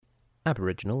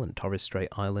Aboriginal and Torres Strait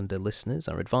Islander listeners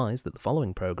are advised that the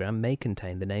following program may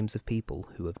contain the names of people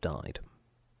who have died.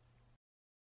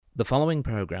 The following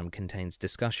program contains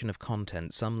discussion of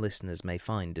content some listeners may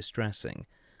find distressing.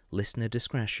 Listener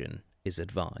discretion is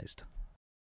advised.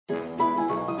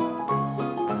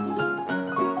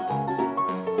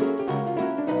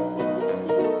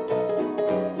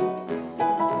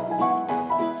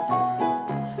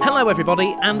 Hello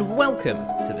everybody, and welcome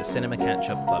to the Cinema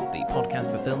Catch-Up Club, the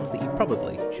podcast for films that you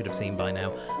probably should have seen by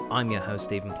now. I'm your host,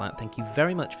 Stephen Platt. Thank you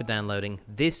very much for downloading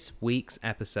this week's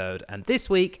episode. And this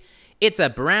week, it's a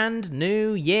brand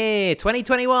new year,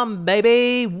 2021,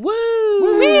 baby! Woo!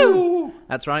 Woo!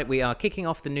 That's right, we are kicking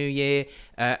off the new year,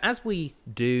 as we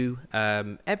do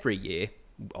every year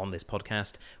on this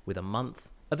podcast, with a month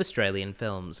of Australian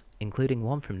films, including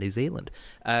one from New Zealand.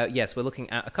 Yes, we're looking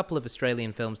at a couple of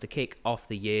Australian films to kick off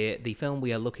the year. The film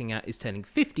we are looking at is turning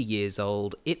 50 years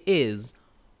old. It is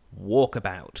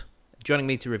Walkabout. Joining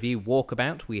me to review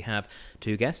Walkabout, we have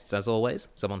two guests, as always,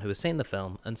 someone who has seen the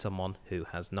film and someone who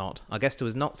has not. Our guest who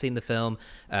has not seen the film,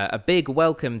 a big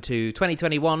welcome to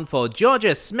 2021 for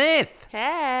Georgia Smith.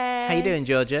 Hey! How you doing,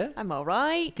 Georgia? I'm all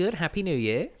right. Good, Happy New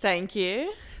Year. Thank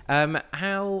you.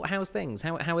 How's things?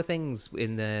 How are things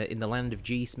in the land of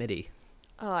G. Smitty?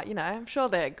 I'm sure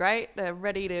they're great. They're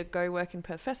ready to go work in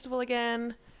Perth Festival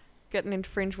again, getting into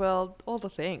Fringe World, all the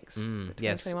things that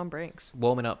 2021 brings.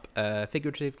 Warming up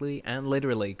figuratively and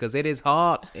literally, because it is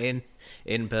hot in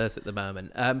Perth at the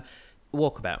moment.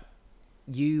 Walkabout.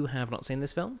 You have not seen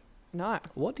this film? No.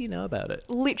 What do you know about it?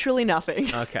 Literally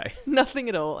nothing. Okay. Nothing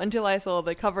at all, until I saw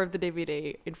the cover of the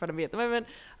DVD in front of me at the moment.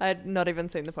 I had not even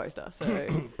seen the poster, so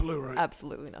Blu-ray.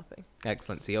 Absolutely nothing.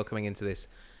 Excellent. So you're coming into this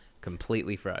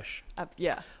completely fresh.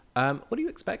 Yeah. What are you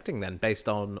expecting then, based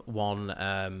on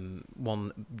one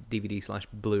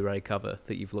DVD/Blu-ray cover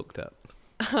that you've looked at?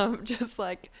 Just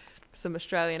like some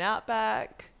Australian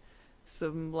outback,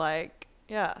 some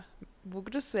we'll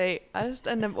just see. I just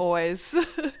end up always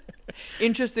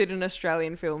interested in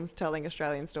Australian films telling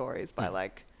Australian stories by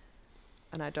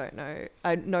and I don't know.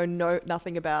 I know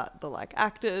nothing about the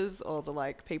actors or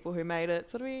the people who made it.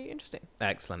 So it'll be interesting.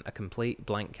 Excellent. A complete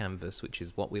blank canvas, which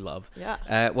is what we love.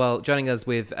 Yeah. Well, joining us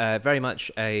with very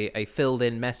much a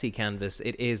filled-in, messy canvas,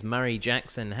 it is Murray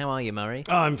Jackson. How are you, Murray?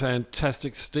 I'm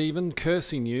fantastic, Stephen.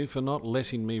 Cursing you for not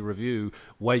letting me review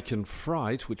Wake and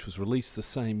Fright, which was released the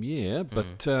same year,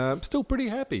 but I'm still pretty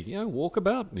happy.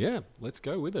 Walkabout. Yeah, let's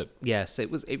go with it. Yes,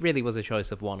 it really was a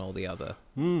choice of one or the other.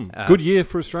 Good year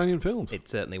for Australian films. It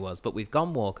certainly was, but we've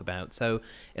gone Walkabout. So,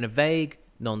 in a vague,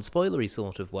 non-spoilery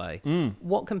sort of way,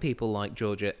 what can people like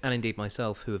Georgia and indeed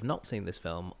myself who have not seen this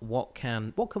film? What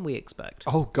can we expect?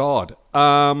 Oh God,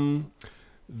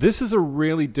 this is a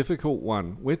really difficult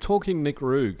one. We're talking Nick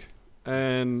Roeg,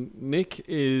 and Nick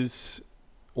is,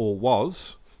 or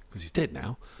was, because he's dead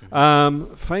now,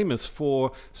 famous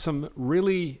for some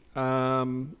really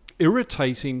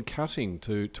irritating cutting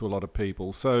to a lot of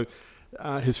people. So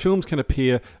his films can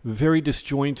appear very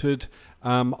disjointed.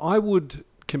 I would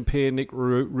compare Nick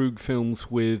Roeg films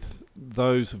with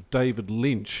those of David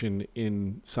Lynch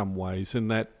in some ways, in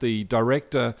that the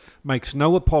director makes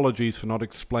no apologies for not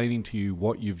explaining to you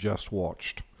what you've just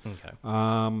watched. Okay.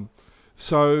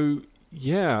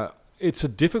 It's a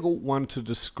difficult one to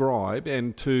describe,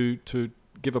 and to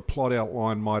give a plot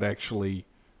outline might actually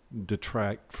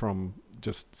detract from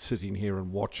just sitting here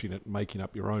and watching it and making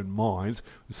up your own minds.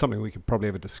 It's something we could probably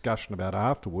have a discussion about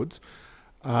afterwards.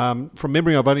 From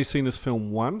memory, I've only seen this film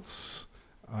once.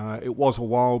 It was a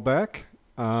while back.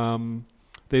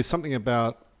 There's something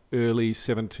about early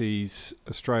 70s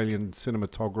Australian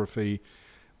cinematography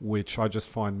which I just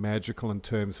find magical in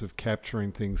terms of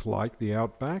capturing things like the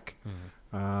outback.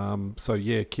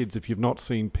 Kids, if you've not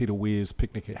seen Peter Weir's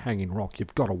Picnic at Hanging Rock,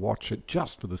 you've got to watch it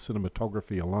just for the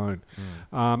cinematography alone.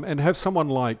 And have someone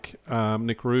like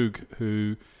Nick Roeg,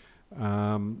 who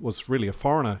was really a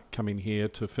foreigner coming here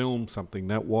to film something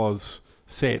that was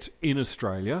set in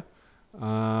Australia,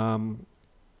 probably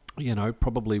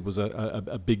was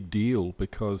a big deal,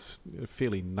 because a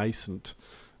fairly nascent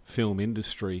film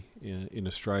industry in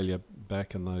Australia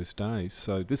back in those days.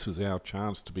 So this was our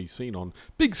chance to be seen on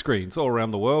big screens all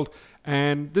around the world.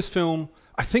 And this film,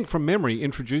 I think from memory,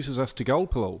 introduces us to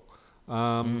Gulpilil,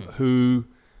 who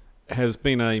has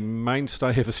been a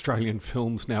mainstay of Australian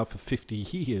films now for 50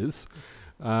 years.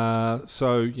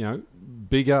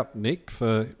 Big up Nick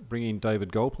for bringing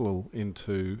David Gulpilil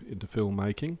into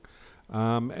filmmaking.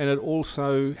 And it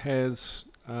also has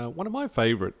one of my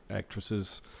favourite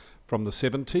actresses from the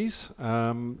 70s,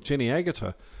 Jenny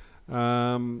Agutter.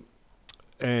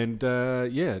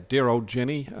 Dear old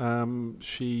Jenny.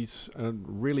 She's a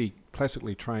really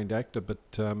classically trained actor, but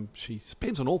she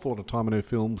spends an awful lot of time in her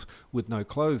films with no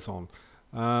clothes on.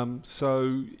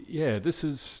 So yeah, this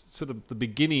is sort of the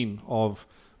beginning of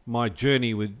my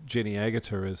journey with Jenny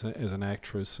Agutter as an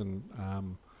actress, and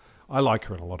I like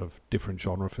her in a lot of different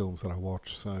genre films that I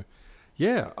watch. So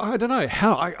yeah, I don't know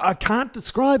how I can't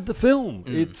describe the film.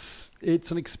 It's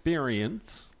an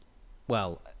experience.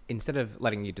 Well, instead of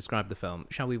letting you describe the film,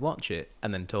 shall we watch it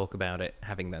and then talk about it,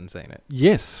 having then seen it?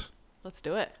 Yes. Let's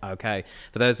do it. Okay.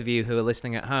 For those of you who are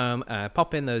listening at home,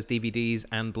 pop in those DVDs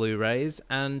and Blu-rays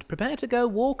and prepare to go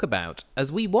Walkabout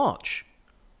as we watch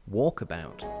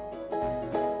Walkabout.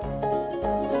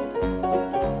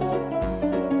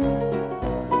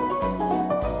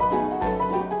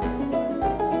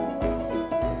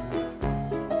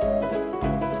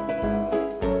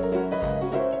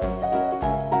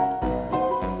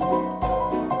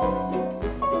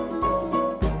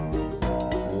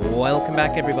 Welcome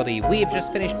back, everybody. We have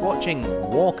just finished watching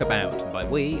Walkabout. By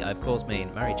we, I of course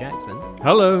mean Mary Jackson.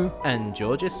 Hello. And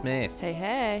Georgia Smith. Hey,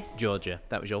 hey. Georgia,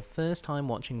 that was your first time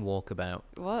watching Walkabout.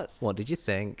 It was. What did you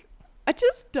think? I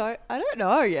don't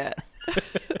know yet.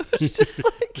 It's just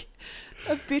like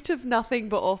a bit of nothing,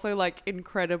 but also like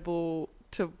incredible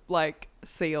to like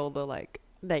see all the like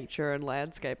nature and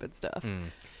landscape and stuff.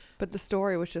 But the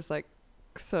story was just like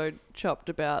so chopped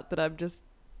about that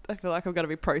I feel like I'm going to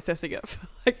be processing it for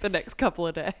like the next couple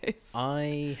of days.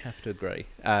 I have to agree.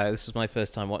 This was my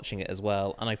first time watching it as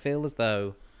well, and I feel as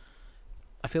though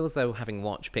having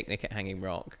watched Picnic at Hanging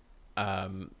Rock, I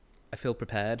feel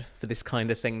prepared for this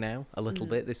kind of thing now a little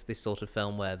bit. This sort of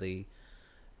film where the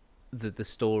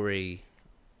story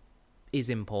is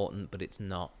important, but it's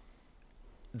not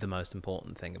the most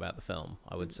important thing about the film,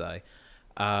 I would say.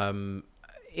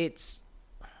 It's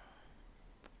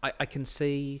I can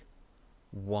see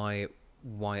why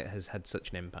it has had such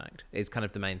an impact. It's kind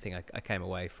of the main thing I came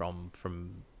away from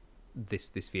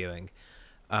this viewing,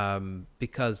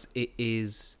 because it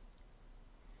is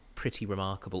pretty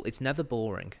remarkable. It's never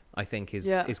boring, I think,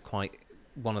 is quite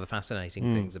one of the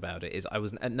fascinating things about it. Is I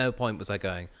was at no point was I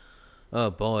going, oh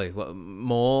boy, what,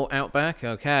 more Outback?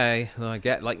 Okay, well, I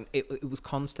get, like, it was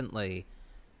constantly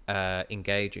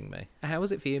engaging me. How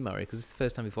was it for you, Murray? Because it's the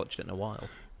first time we've watched it in a while.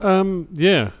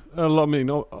 Yeah, a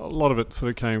lot of it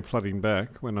sort of came flooding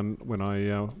back when I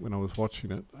was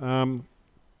watching it.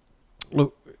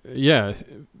 Look, yeah,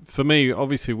 for me,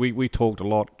 obviously, we talked a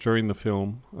lot during the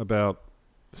film about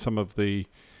some of the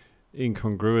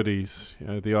incongruities. You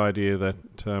know, the idea that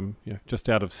just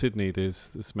out of Sydney, there's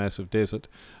this massive desert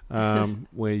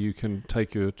where you can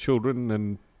take your children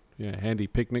and handy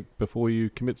picnic before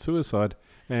you commit suicide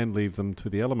and leave them to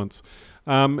the elements.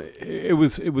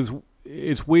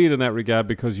 It's weird in that regard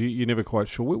because you're never quite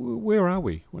sure where are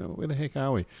we? Where the heck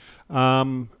are we?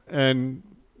 And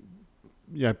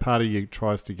part of you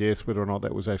tries to guess whether or not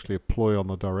that was actually a ploy on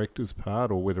the director's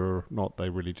part, or whether or not they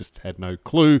really just had no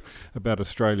clue about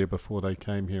Australia before they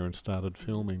came here and started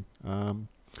filming.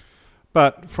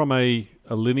 But from a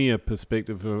linear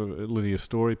perspective, or a linear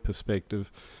story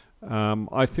perspective,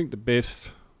 I think the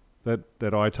best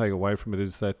that I take away from it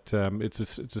is that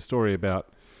it's a story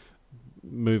about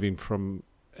moving from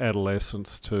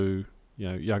adolescence to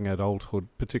young adulthood,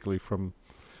 particularly from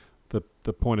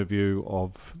the point of view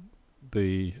of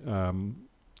the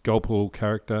Gulpilil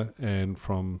character and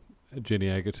from Jenny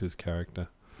Agutter's character.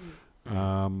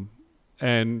 And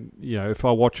if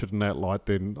I watch it in that light,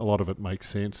 then a lot of it makes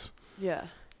sense. Yeah.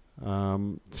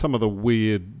 Some of the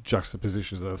weird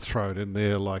juxtapositions that are thrown in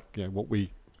there, like what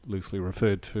we loosely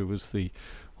referred to as the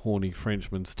horny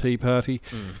Frenchman's tea party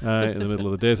in the middle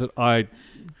of the desert. I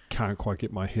can't quite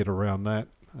get my head around that,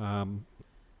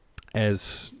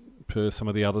 as per some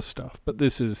of the other stuff. But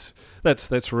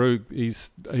that's Rue. He's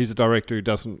a director who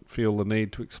doesn't feel the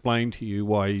need to explain to you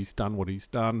why he's done what he's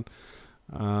done,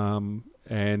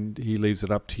 and he leaves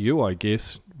it up to you, I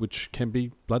guess, which can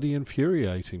be bloody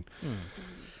infuriating.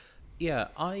 Yeah,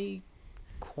 I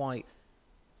quite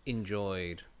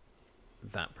enjoyed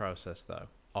that process, though,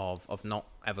 of not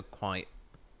having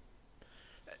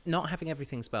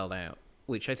everything spelled out,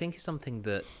 which I think is something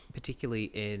that, particularly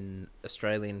in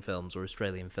Australian films or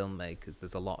Australian filmmakers,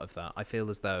 there's a lot of that. I feel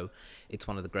as though it's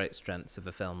one of the great strengths of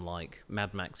a film like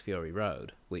Mad Max Fury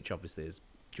Road, which obviously is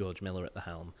George Miller at the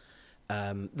helm.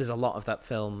 There's a lot of that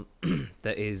film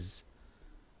that is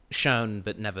shown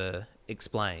but never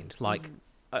explained. Like,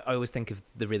 I always think of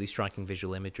the really striking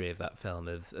visual imagery of that film,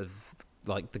 of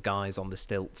like the guys on the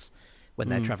stilts when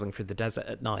they're traveling through the desert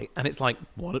at night, and it's like,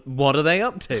 what are they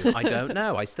up to? I don't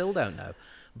know. I still don't know.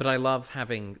 But I love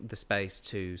having the space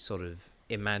to sort of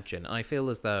imagine. And I feel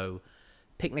as though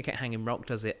Picnic at Hanging Rock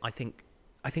does it. I think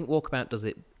Walkabout does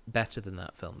it better than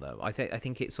that film, though. I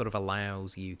think it sort of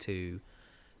allows you to,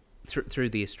 through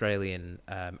the Australian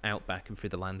outback and through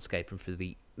the landscape and through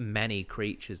the many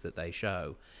creatures that they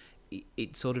show,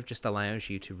 it sort of just allows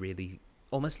you to really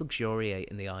almost luxuriate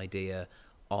in the idea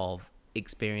of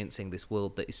experiencing this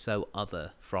world that is so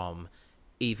other from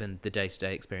even the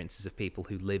day-to-day experiences of people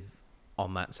who live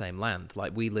on that same land.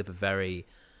 Like, we live a very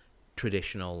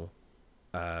traditional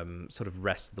sort of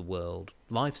rest of the world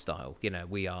lifestyle. You know,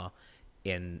 we are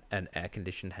in an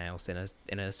air-conditioned house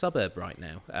in a suburb right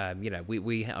now. You know,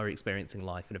 we are experiencing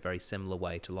life in a very similar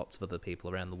way to lots of other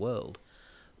people around the world.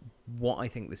 What I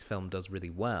think this film does really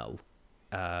well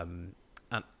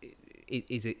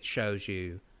is it shows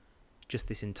you just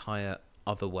this entire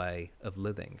other way of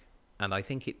living. And I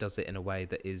think it does it in a way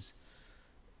that is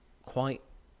quite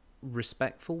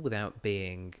respectful without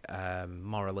being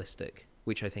moralistic,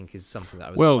 which I think is something that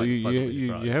I was quite pleasantly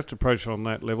surprised. You have to approach it on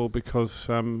that level because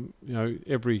you know,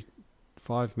 every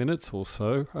 5 minutes or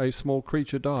so a small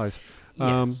creature dies.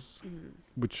 Yes.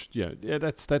 Which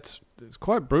that's it's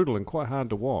quite brutal and quite hard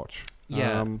to watch.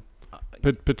 Yeah.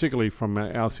 But particularly from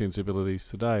our sensibilities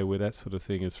today, where that sort of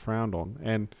thing is frowned on.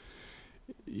 And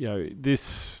you know,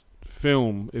 this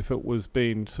film, if it was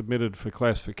being submitted for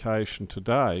classification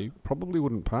today, probably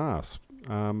wouldn't pass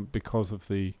because of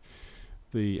the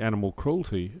animal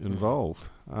cruelty involved.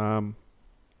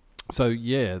 So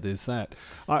yeah, there's that.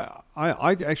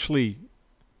 I actually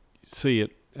see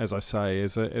it, as I say,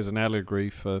 as an allegory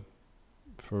for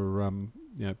you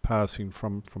know, passing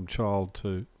from child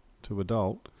to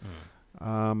adult.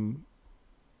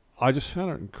 I just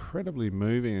found it incredibly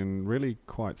moving and really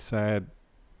quite sad,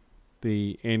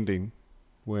 the ending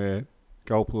where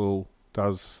Gulpilil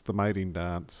does the mating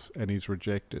dance and he's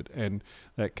rejected, and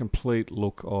that complete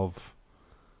look of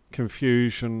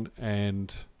confusion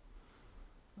and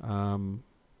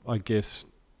I guess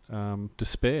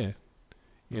despair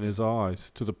in his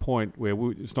eyes, to the point where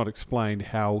it's not explained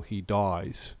how he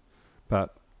dies,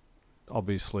 but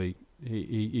obviously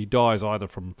he dies either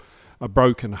from a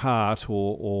broken heart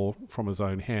or from his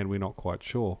own hand. We're not quite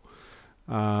sure.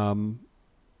 And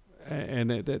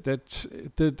that's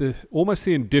the almost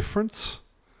the indifference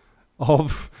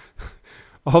of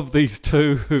these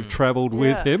two who've travelled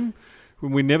with him.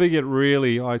 When we never get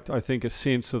really, I think, a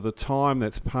sense of the time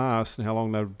that's passed and how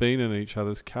long they've been in each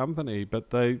other's company.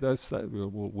 But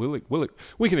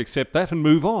we can accept that and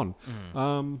move on.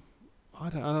 I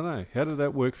don't know. How did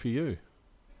that work for you?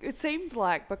 It seemed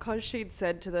like because she'd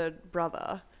said to the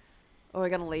brother, "Oh, we're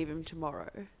going to leave him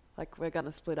tomorrow. Like, we're going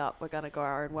to split up. We're going to go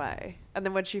our own way." And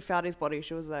then when she found his body,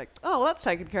 she was like, "Oh, well, that's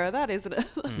taken care of, that, isn't it?"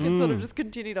 Like, it sort of just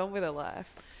continued on with her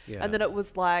life. Yeah. And then it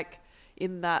was like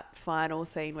in that final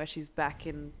scene where she's back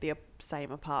in the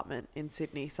same apartment in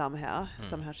Sydney somehow.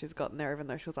 Somehow she's gotten there, even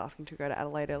though she was asking to go to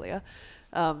Adelaide earlier.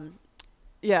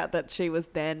 That she was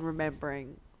then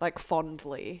remembering, like,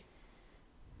 fondly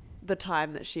the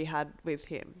time that she had with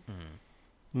him.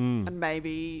 And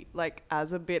maybe, like,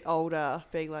 as a bit older,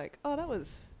 being like, oh, that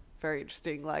was very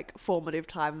interesting, like, formative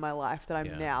time in my life that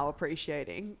I'm now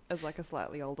appreciating as, like, a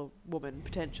slightly older woman,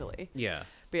 potentially. Yeah.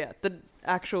 But yeah, the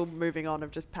actual moving on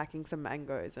of just packing some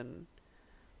mangoes and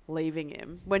leaving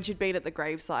him, when she'd been at the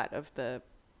gravesite of the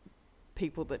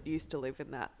people that used to live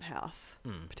in that house,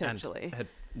 potentially. And had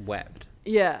wept.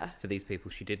 Yeah. For these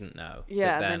people she didn't know.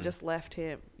 Yeah, and then just left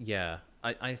him. Yeah.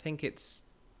 I think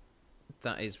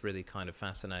that is really kind of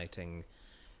fascinating,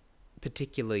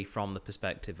 particularly from the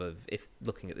perspective of, if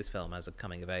looking at this film as a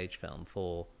coming-of-age film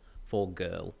for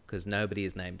girl, because nobody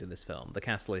is named in this film. The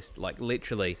cast list, like,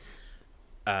 literally,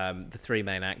 the three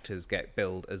main actors get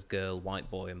billed as girl,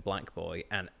 white boy, and black boy,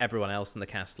 and everyone else in the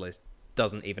cast list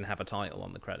doesn't even have a title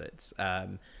on the credits.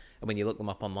 And when you look them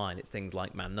up online, it's things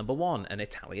like Man Number One, an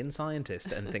Italian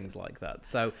scientist, and things like that.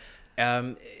 So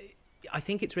I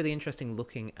think it's really interesting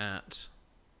looking at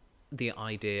the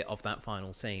idea of that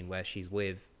final scene where she's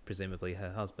with, presumably,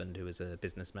 her husband, who is a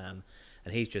businessman,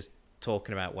 and he's just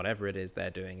talking about whatever it is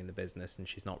they're doing in the business, and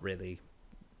she's not really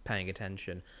paying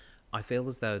attention. I feel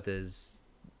as though there's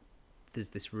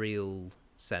this real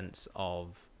sense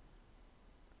of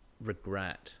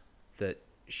regret that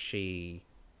she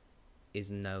is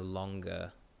no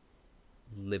longer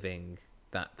living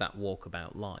that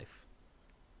walkabout life.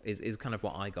 Is kind of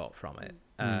what I got from it.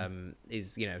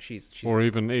 Is, you know, she's or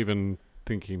even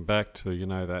thinking back to, you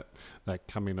know, that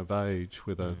coming of age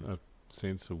with a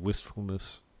sense of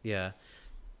wistfulness. Yeah.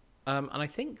 And I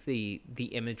think the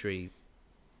imagery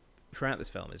throughout this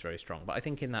film is very strong, but I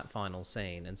think in that final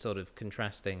scene and sort of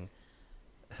contrasting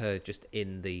her just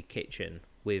in the kitchen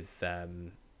with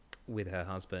her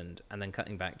husband, and then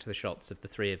cutting back to the shots of the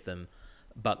three of them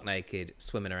buck naked,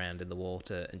 swimming around in the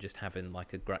water and just having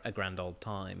like a grand old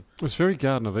time. It's very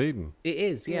Garden of Eden. It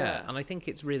is, yeah. Yeah. And I think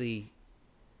it's really,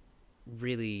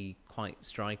 really quite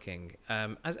striking.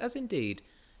 As indeed,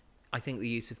 I think the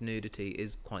use of nudity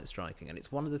is quite striking. And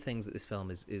it's one of the things that this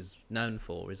film is known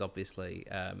for, is obviously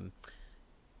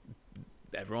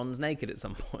everyone's naked at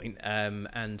some point.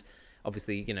 And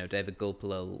obviously, you know, David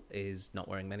Gulpilil is not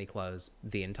wearing many clothes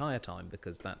the entire time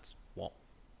because that's what,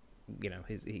 you know,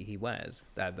 he wears.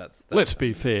 That's Let's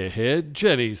be fair here.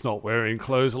 Jenny's not wearing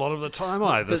clothes a lot of the time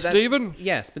either, Stephen.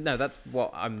 Yes, but no, that's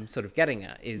what I'm sort of getting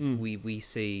at, is we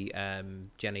see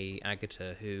Jenny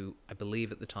Agutter, who I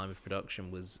believe at the time of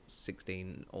production was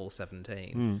 16 or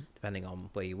 17, depending on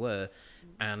where you were,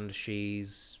 and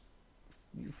she's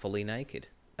fully naked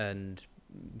and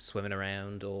swimming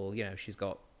around, or, you know, she's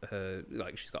got her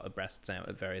breasts out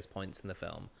at various points in the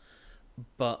film.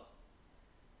 But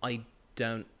I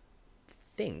don't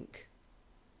think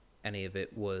any of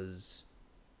it was,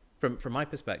 from my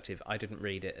perspective, I didn't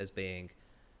read it as being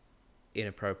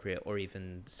inappropriate or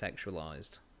even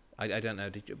sexualized. I don't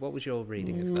know. What was your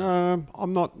reading of that?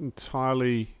 I'm not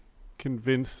entirely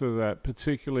convinced of that,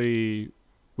 particularly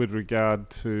with regard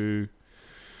to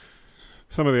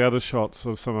some of the other shots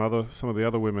of some of the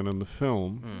other women in the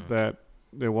film, that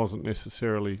there wasn't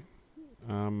necessarily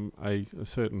a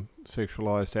certain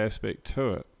sexualized aspect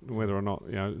to it. Whether or not,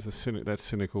 you know, it's that's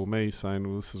cynical me saying,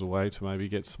 well, this is a way to maybe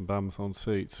get some bums on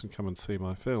seats and come and see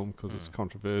my film because it's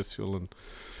controversial and,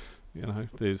 you know,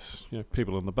 there's, you know,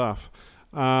 people in the buff.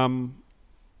 I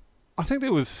think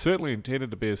there was certainly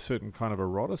intended to be a certain kind of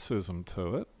eroticism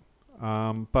to it,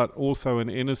 but also an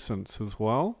innocence as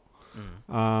well.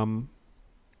 And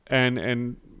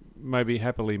maybe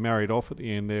happily married off at the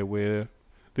end there, where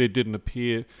there didn't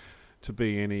appear to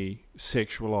be any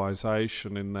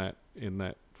sexualization in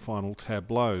that final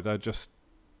tableau. They're just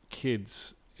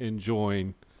kids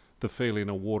enjoying the feeling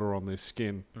of water on their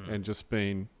skin and just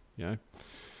being, you know,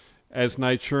 as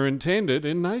nature intended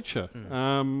in nature.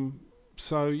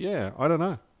 So yeah, I don't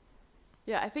know.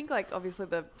 Yeah, I think like obviously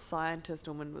the scientist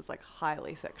woman was like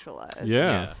highly sexualized.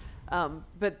 Yeah.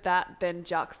 But that then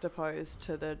juxtaposed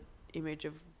to the image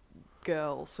of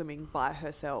girl swimming by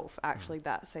herself, actually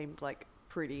that seemed like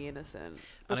pretty innocent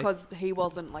because he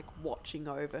wasn't like watching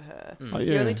over her.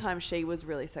 The only time she was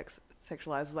really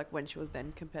sexualized was like when she was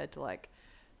then compared to like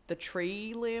the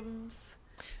tree limbs.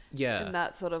 Yeah. In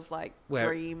that sort of like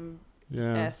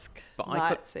dream-esque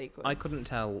night sequence. I couldn't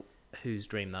tell whose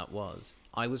dream that was.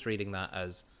 I was reading that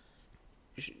as...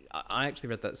 I actually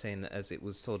read that scene as it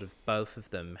was sort of both of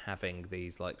them having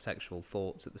these like sexual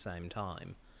thoughts at the same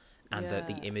time, and that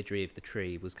the imagery of the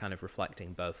tree was kind of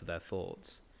reflecting both of their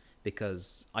thoughts.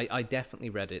 Because I definitely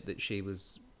read it that she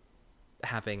was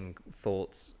having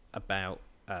thoughts about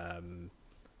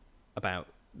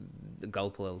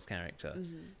Gulpilil's character,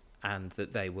 and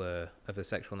that they were of a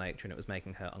sexual nature, and it was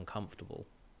making her uncomfortable.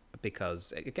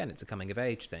 Because again, it's a coming of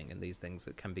age thing, and these things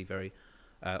that can be very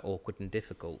awkward and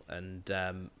difficult.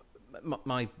 And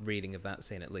my reading of that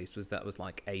scene, at least, was that was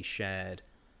like a shared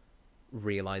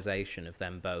realization of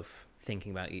them both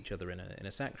thinking about each other in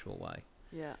a sexual way.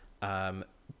 Yeah.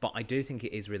 But I do think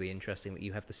it is really interesting that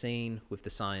you have the scene with the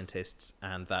scientists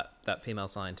and that female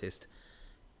scientist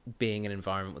being in an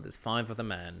environment where there's 5 other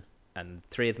men and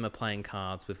 3 of them are playing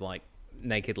cards with like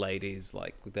naked ladies,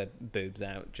 like with their boobs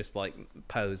out, just like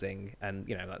posing, and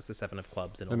you know that's the 7 of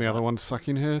clubs and all the that. other one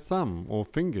sucking her thumb or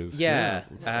fingers. Yeah.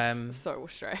 So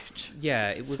strange. Yeah,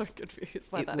 it was so confused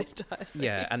by that entire scene.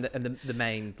 Yeah, and the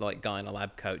main like guy in a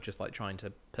lab coat just like trying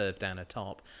to perv down her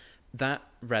top. That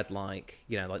read like,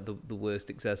 you know, like the worst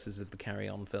excesses of the Carry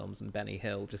On films and Benny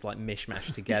Hill, just like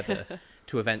mishmashed together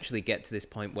to eventually get to this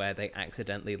point where they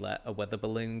accidentally let a weather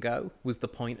balloon go, was the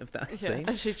point of that scene.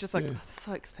 And she's just like, oh, they're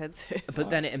so expensive.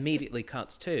 But then it immediately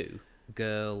cuts to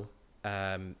girl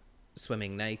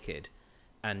swimming naked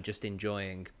and just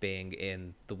enjoying being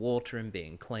in the water and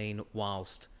being clean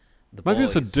whilst the boys... Maybe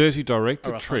it's a dirty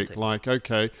director trick, hunting. like,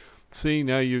 okay... See,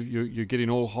 now you're getting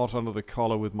all hot under the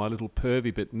collar with my little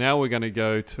pervy bit. Now we're going to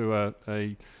go to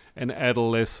an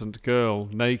adolescent girl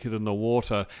naked in the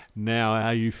water. Now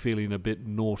are you feeling a bit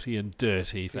naughty and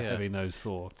dirty for having those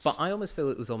thoughts? But I almost feel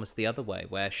it was almost the other way,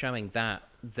 where showing that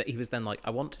he was then like, I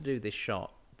want to do this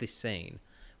scene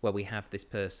where we have this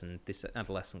person, this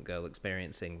adolescent girl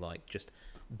experiencing like just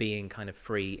being kind of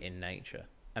free in nature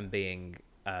and being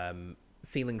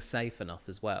feeling safe enough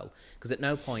as well. Because at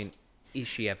no point is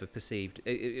she ever perceived...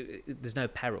 there's no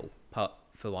peril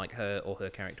for like her or her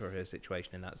character or her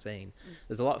situation in that scene.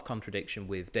 There's a lot of contradiction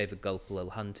with David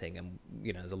Gulpilil hunting, and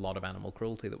you know there's a lot of animal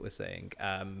cruelty that we're seeing.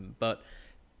 But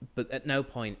at no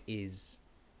point is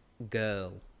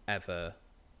girl ever,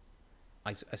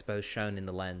 I suppose, shown in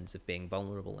the lens of being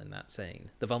vulnerable in that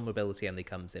scene. The vulnerability only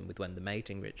comes in with when the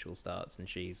mating ritual starts and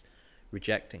she's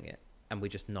rejecting it, and we're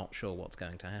just not sure what's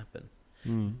going to happen.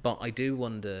 But I do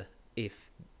wonder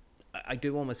if... I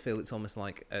do almost feel it's almost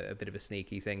like a bit of a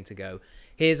sneaky thing to go,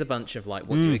 here's a bunch of like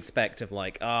what you expect of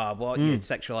like, you're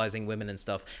sexualizing women and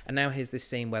stuff, and now here's this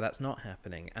scene where that's not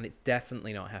happening, and it's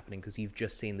definitely not happening because you've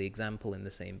just seen the example in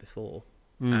the scene before.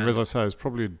 As I say, it's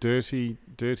probably a dirty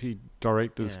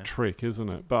director's trick, isn't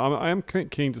it? But I am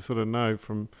keen to sort of know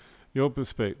from your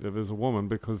perspective as a woman,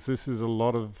 because this is a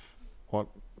lot of what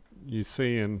you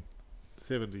see in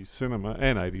 70s cinema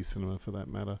and 80s cinema for that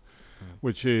matter,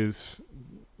 which is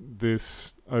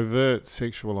this overt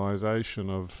sexualization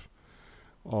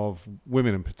of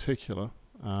women in particular,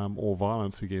 or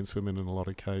violence against women in a lot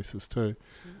of cases too.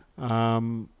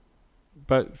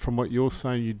 But from what you're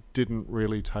saying, you didn't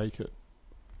really take it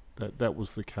that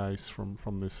was the case from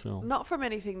this film. Not from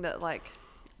anything that like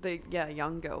the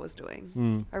young girl was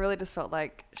doing. I really just felt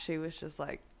like she was just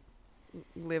like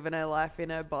living her life in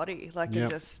her body, like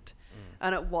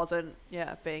and it wasn't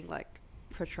being like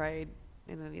portrayed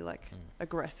in any like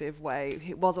aggressive way.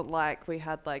 It wasn't like we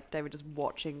had like David just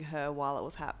watching her while it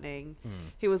was happening.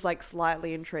 He was like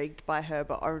slightly intrigued by her,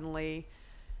 but only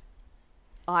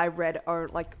I read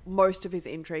like most of his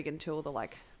intrigue until the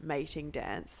like mating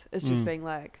dance. It's just being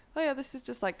like, oh yeah, this is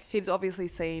just like, he's obviously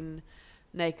seen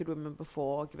naked women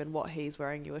before. Given what he's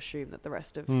wearing, you assume that the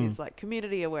rest of his like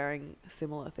community are wearing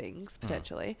similar things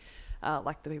potentially,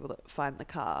 like the people that find the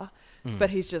car. But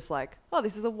he's just like, oh,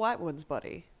 this is a white woman's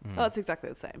body. Oh, it's exactly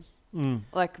the same.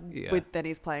 Like then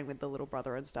he's playing with the little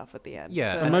brother and stuff at the end.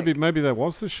 Yeah, so and like, maybe that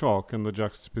was the shock and the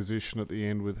juxtaposition at the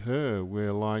end with her,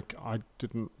 where like, I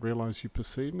didn't realise you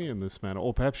perceived me in this manner,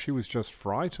 or perhaps she was just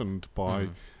frightened by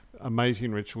a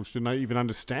mating ritual. She didn't even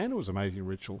understand it was a mating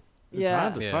ritual. It's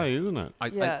hard to say, isn't it?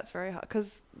 It's very hard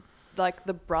because like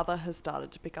the brother has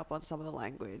started to pick up on some of the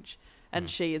language. And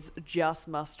she is just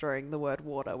mustering the word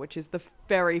water, which is the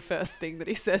very first thing that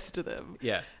he says to them.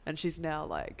 Yeah. And she's now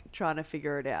like trying to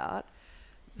figure it out.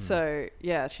 So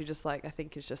she just like, I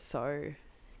think is just so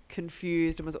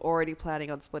confused and was already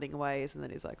planning on splitting ways. And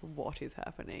then he's like, what is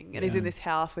happening? And he's in this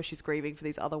house where she's grieving for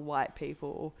these other white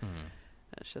people. And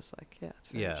it's just like, it's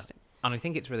very interesting. And I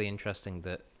think it's really interesting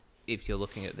that if you're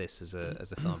looking at this as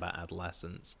a film about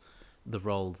adolescence, the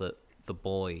role that the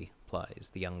boy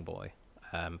plays, the young boy,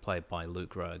 played by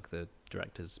Luke Rogue, the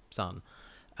director's son,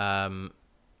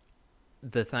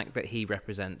 the fact that he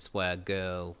represents where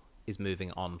girl is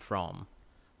moving on from,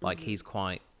 like he's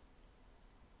quite...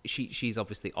 She's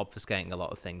obviously obfuscating a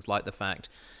lot of things, like the fact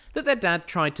that their dad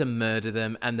tried to murder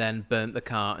them and then burnt the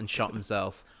car and shot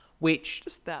himself, which...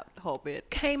 Just that whole bit.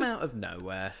 Came out of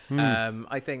nowhere.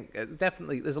 I think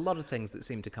definitely there's a lot of things that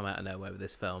seem to come out of nowhere with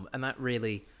this film, and that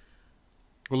really...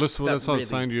 Well, that's what I was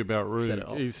saying to you about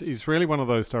Rue. He's really one of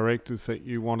those directors that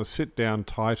you want to sit down,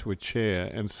 tie to a chair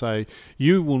and say,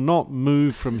 you will not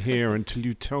move from here until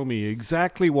you tell me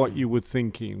exactly what you were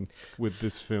thinking with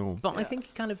this film. But I think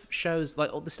it kind of shows,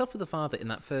 like, all the stuff with the father in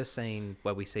that first scene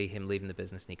where we see him leaving the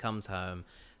business and he comes home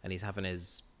and he's having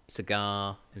his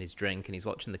cigar and his drink and he's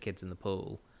watching the kids in the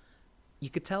pool. You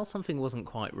could tell something wasn't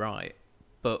quite right,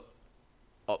 but...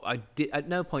 at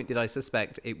no point did I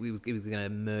suspect he was going to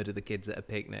murder the kids at a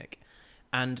picnic.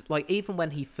 And like, even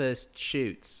when he first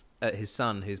shoots at his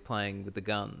son who's playing with the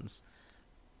guns,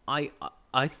 I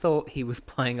thought he was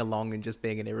playing along and just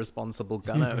being an irresponsible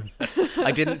gun owner.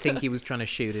 I didn't think he was trying to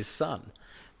shoot his son.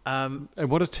 And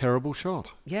what a terrible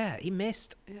shot. Yeah, he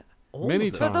missed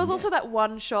many times. But there was also that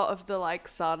one shot of the like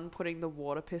son putting the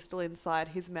water pistol inside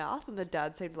his mouth, and the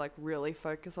dad seemed to like really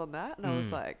focus on that, and I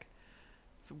was like,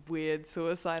 it's weird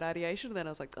suicide ideation. And then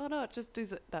I was like, oh no, it just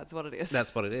is. That's what it is.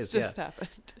 That's what it is. It's just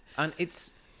happened. And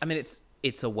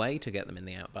it's a way to get them in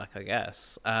the outback, I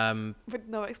guess. With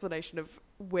no explanation of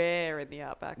where in the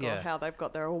outback or how they've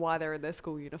got there or why they're in their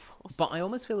school uniforms. But I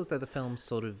almost feel as though the film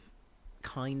sort of,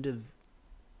 kind of,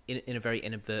 in a very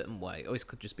inadvertent way, or this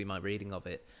could just be my reading of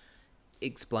it,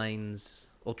 explains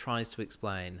or tries to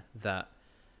explain that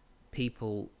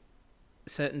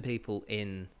certain people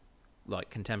in like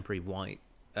contemporary white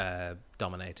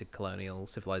dominated colonial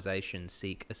civilization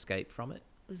seek escape from it.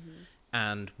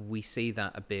 And we see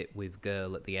that a bit with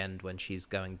Girl at the end when she's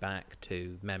going back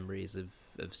to memories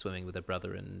of swimming with her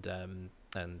brother and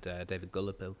David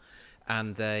Gullipill,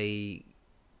 and the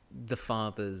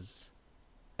father's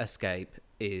escape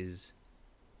is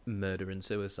murder and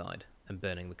suicide and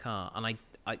burning the car. And I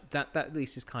that at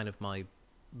least is kind of my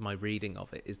reading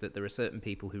of it, is that there are certain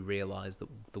people who realise that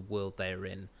the world they're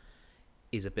in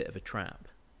is a bit of a trap,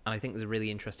 And I think there's a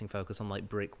really interesting focus on like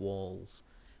brick walls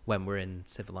when we're in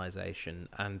civilization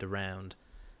and around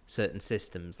certain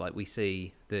systems. Like we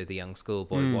see the young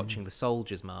schoolboy watching the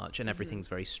soldiers march, and everything's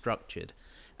very structured.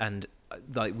 And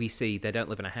like we see, they don't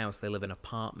live in a house; they live in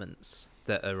apartments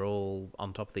that are all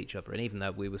on top of each other. And even though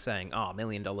we were saying, $1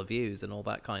 million views and all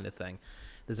that kind of thing,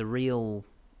 there's a real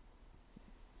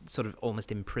sort of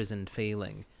almost imprisoned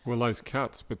feeling. Well, those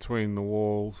cuts between the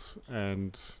walls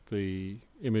and the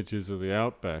images of the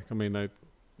outback, I mean, they,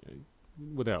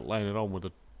 without laying it on with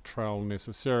a trowel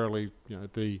necessarily,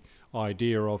 the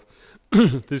idea of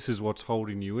this is what's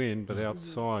holding you in, but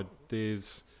outside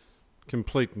there's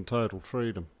complete and total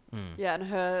freedom. Yeah, and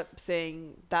her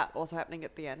seeing that also happening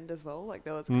at the end as well. Like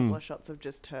there was a couple of shots of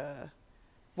just her,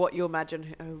 what you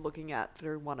imagine her looking at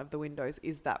through one of the windows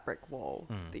is that brick wall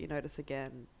that you notice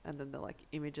again, and then the like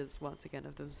images once again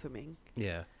of them swimming.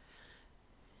 Yeah,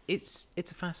 it's a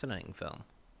fascinating film.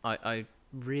 I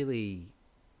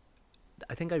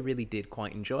think I really did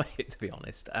quite enjoy it, to be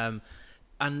honest.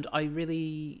 And I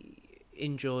really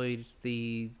enjoyed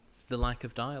the lack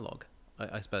of dialogue,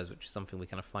 I suppose, which is something we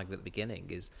kind of flagged at the beginning,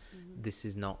 is this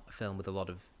is not a film with a lot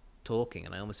of talking,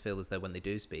 and I almost feel as though when they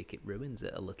do speak, it ruins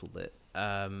it a little bit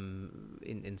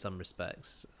in some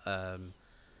respects.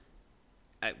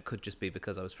 It could just be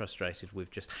because I was frustrated with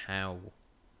just how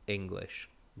English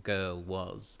Girl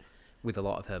was with a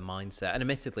lot of her mindset, and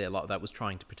admittedly a lot of that was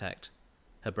trying to protect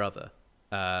her brother.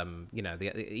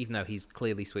 Even though he's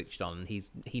clearly switched on,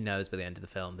 he knows by the end of the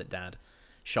film that Dad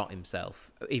shot himself,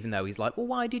 even though he's like, well,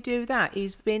 why'd you do that?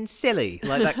 He's been silly.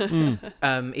 Like that.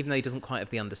 Even though he doesn't quite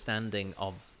have the understanding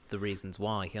of the reasons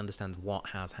why, he understands what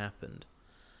has happened.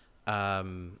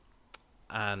 And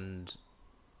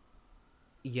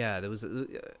yeah, there was,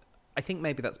 I think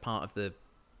maybe that's part of the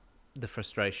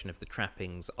frustration of the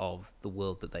trappings of the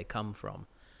world that they come from.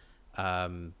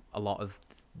 A lot of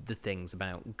the things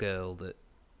about Girl that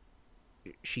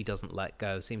she doesn't let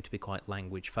go seem to be quite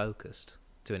language focused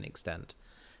to an extent.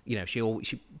 She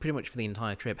pretty much for the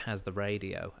entire trip has the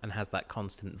radio and has that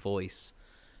constant voice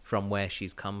from where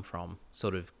she's come from,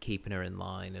 sort of keeping her in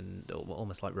line and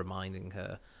almost like reminding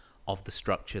her of the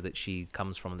structure that she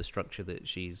comes from and the structure that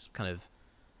she's kind of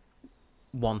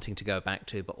wanting to go back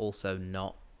to, but also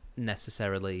not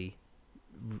necessarily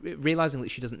realizing that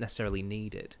she doesn't necessarily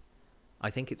need it. I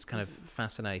think it's kind of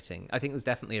fascinating. I think there's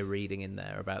definitely a reading in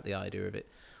there about the idea of it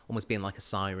almost being like a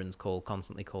siren's call,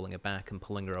 constantly calling her back and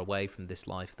pulling her away from this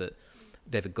life that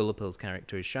David Gullipill's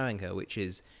character is showing her, which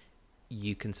is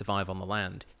you can survive on the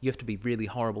land. You have to be really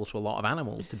horrible to a lot of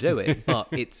animals to do it, but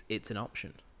it's an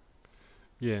option.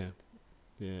 Yeah,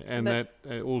 and that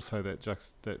also that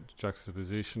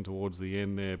juxtaposition towards the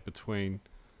end there between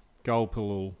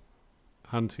Gullipill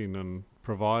hunting and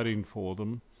providing for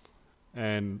them,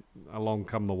 and along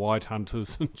come the white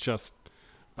hunters and just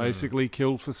basically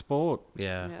killed for sport.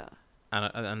 Yeah.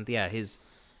 And yeah, his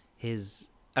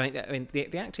I mean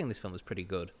the acting in this film was pretty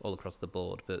good all across the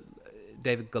board, but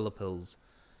David Gullipill's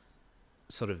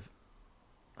sort of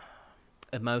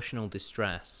emotional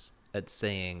distress at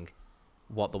seeing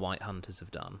what the white hunters have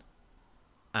done,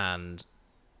 and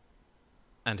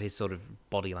his sort of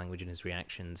body language and his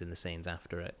reactions in the scenes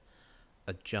after it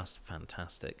are just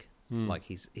fantastic. Like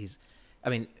he is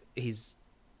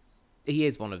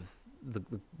one of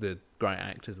the great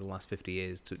actors of the last 50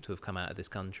 years to have come out of this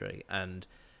country, and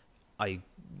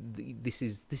this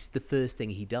is the first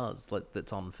thing he does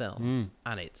that's on film,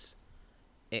 and it's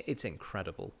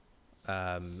incredible.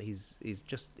 He's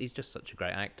just such a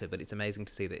great actor, but it's amazing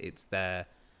to see that it's there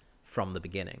from the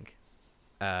beginning.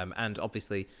 And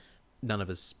obviously, none of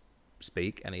us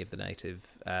speak any of the native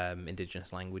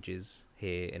indigenous languages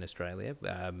here in Australia,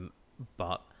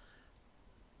 but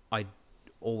I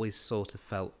always sort of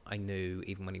felt I knew,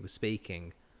 even when he was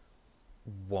speaking,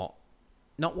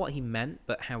 not what he meant,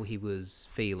 but how he was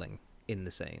feeling in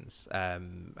the scenes,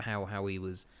 how he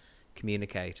was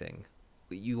communicating.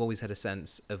 You always had a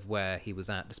sense of where he was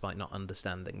at, despite not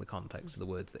understanding the context of the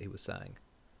words that he was saying.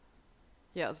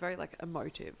 Yeah, it was very like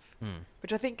emotive,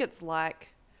 which I think it's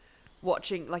like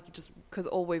watching, like, just because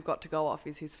all we've got to go off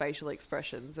is his facial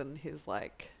expressions and his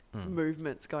like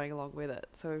movements going along with it.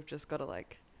 So we've just got to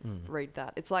like read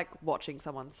that. It's like watching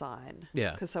someone sign.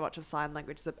 Yeah. Because so much of sign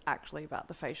language is actually about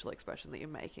the facial expression that you're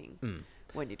making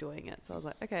when you're doing it. So I was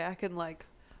like, okay, I can like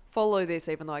follow this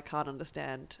even though I can't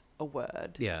understand a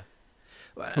word. Yeah.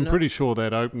 Well, I'm pretty sure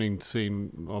that opening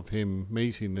scene of him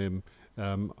meeting them,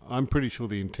 I'm pretty sure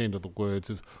the intent of the words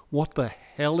is, what the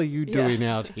hell are you doing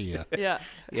out here? Yeah.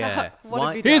 Yeah. What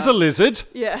have you Here's done? a lizard.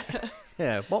 Yeah.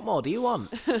 Yeah, what more do you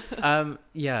want?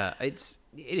 Yeah, it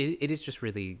is just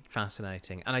really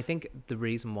fascinating. And I think the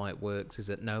reason why it works is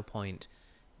at no point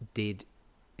did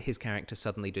his character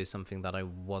suddenly do something that I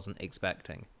wasn't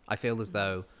expecting. I feel as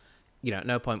though, at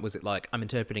no point was it like, I'm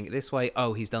interpreting it this way,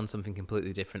 oh, he's done something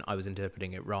completely different, I was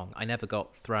interpreting it wrong. I never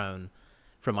got thrown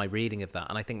from my reading of that,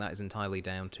 and I think that is entirely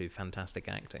down to fantastic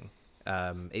acting.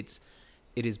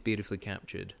 It is beautifully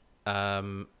captured.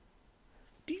 Do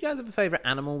you guys have a favourite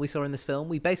animal we saw in this film?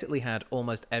 We basically had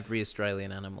almost every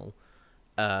Australian animal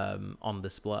on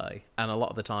display, and a lot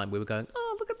of the time we were going,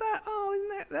 "Oh, look at that! Oh,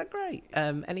 isn't that great?"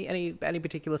 Any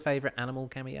particular favourite animal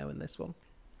cameo in this one?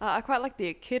 I quite like the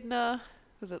echidna,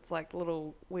 because it's like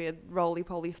little weird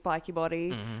roly-poly spiky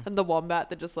body, and the wombat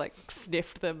that just like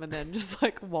sniffed them and then just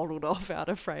like waddled off out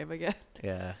of frame again.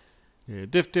 Yeah,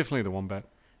 definitely the wombat.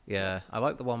 Yeah, I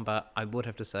like the wombat. I would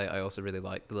have to say I also really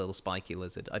like the little spiky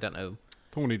lizard. I don't know.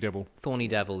 Thorny devil,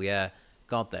 yeah.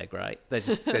 God, they're great. They're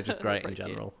just great in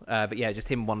general. But yeah, just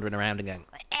him wandering around and going,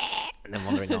 and then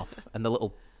wandering off. And the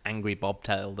little angry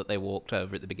bobtail that they walked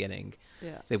over at the beginning.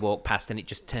 Yeah. They walk past and it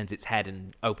just turns its head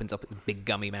and opens up its big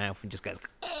gummy mouth and just goes.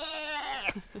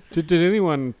 Did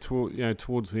anyone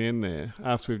towards the end there,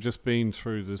 after we've just been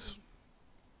through this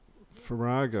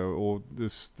farrago or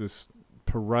this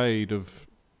parade of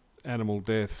animal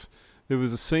deaths, there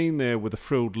was a scene there with a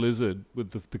frilled lizard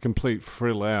with the complete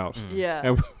frill out. Yeah.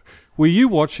 And were you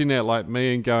watching that like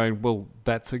me and going, well,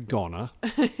 that's a goner?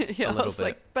 Yeah, I was bit.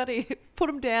 like, buddy, put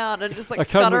him down and just like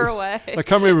scutter away. I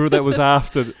can't remember if that was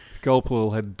after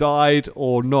Gulpilil had died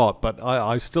or not, but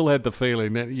I still had the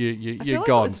feeling that you're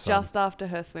gone. It was just after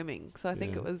her swimming, so I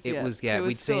think it was. It was we'd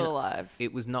we'd still seen alive.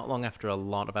 It was not long after a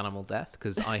lot of animal death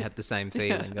because I had the same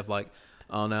feeling of like,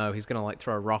 oh no, he's gonna like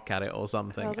throw a rock at it or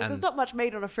something. I was like, there's not much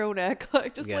meat on a frill neck.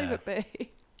 Like, just leave it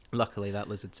be. Luckily, that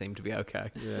lizard seemed to be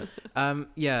okay.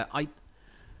 Yeah.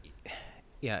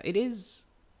 It is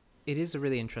a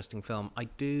really interesting film. I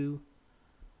do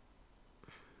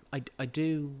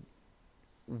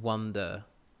wonder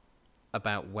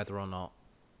about whether or not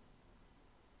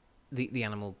the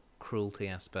animal cruelty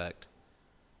aspect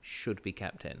should be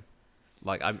kept in.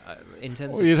 Like, I'm in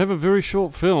terms of... you'd have a very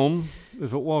short film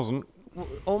if it wasn't.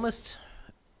 Almost...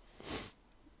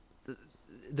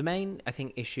 The main, I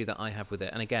think, issue that I have with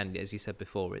it, and again, as you said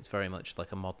before, it's very much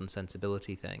like a modern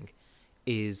sensibility thing,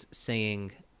 is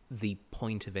seeing the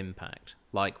point of impact.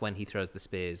 Like when he throws the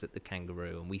spears at the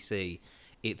kangaroo, and we see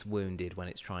it's wounded when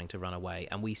it's trying to run away,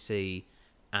 and we see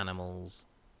animals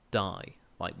die.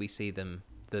 Like we see them,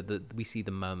 we see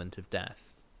the moment of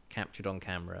death captured on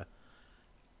camera.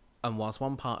 And whilst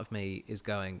one part of me is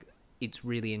going, it's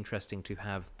really interesting to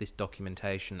have this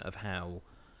documentation of how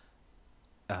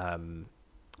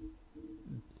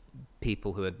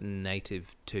people who are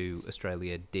native to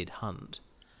Australia did hunt,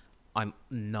 I'm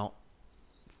not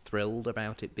thrilled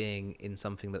about it being in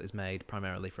something that was made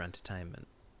primarily for entertainment.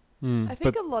 I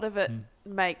think a lot of it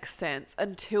makes sense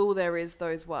until there is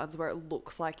those ones where it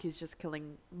looks like he's just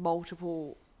killing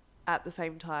multiple at the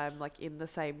same time, like in the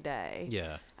same day.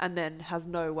 Yeah. And then has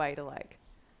no way to like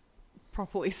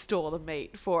properly store the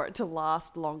meat for it to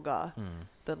last longer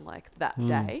than like that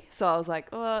day. So I was like,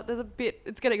 oh,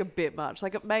 it's getting a bit much.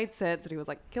 Like it made sense that he was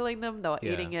like killing them, they were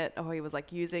eating it, or he was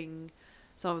like using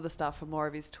some of the stuff for more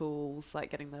of his tools,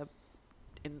 like getting the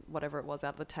in whatever it was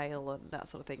out of the tail and that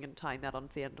sort of thing, and tying that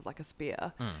onto the end of like a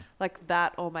spear. Like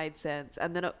that all made sense.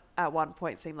 And then it, at one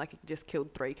point, seemed like it just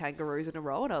killed 3 kangaroos in a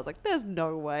row, and I was like, there's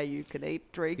no way you can eat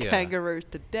 3 kangaroos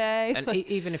today. And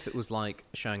even if it was like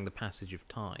showing the passage of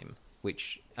time,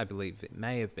 which I believe it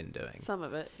may have been doing, some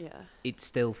of it, yeah, it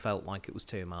still felt like it was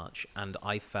too much, and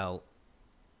I felt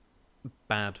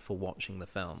bad for watching the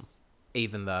film,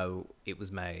 even though it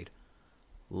was made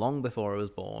long before I was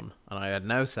born, and I had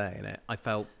no say in it. I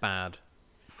felt bad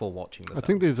for watching the film. I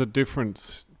think there's a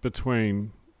difference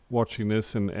between watching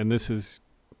this, and this is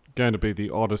going to be the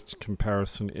oddest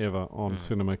comparison ever on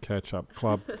Cinema Catch-Up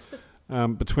Club,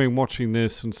 between watching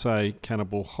this and, say,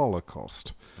 Cannibal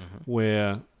Holocaust,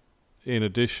 where, in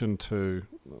addition to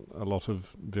a lot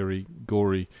of very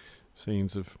gory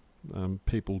scenes of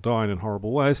people dying in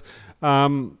horrible ways,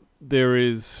 there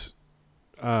is...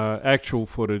 actual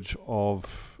footage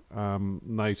of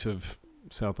native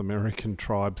South American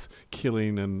tribes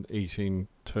killing and eating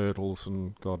turtles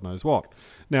and God knows what.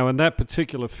 Now, in that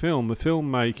particular film, the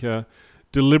filmmaker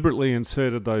deliberately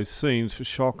inserted those scenes for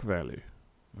shock value.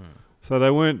 So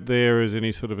they weren't there as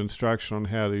any sort of instruction on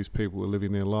how these people were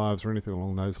living their lives or anything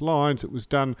along those lines. It was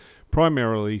done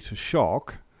primarily to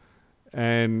shock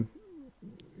and,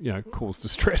 cause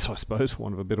distress, I suppose, for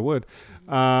want of a better word.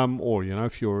 Or,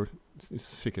 if you're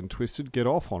sick and twisted, get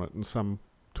off on it in some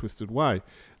twisted way.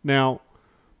 Now,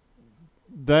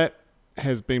 that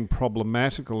has been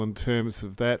problematical in terms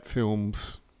of that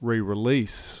film's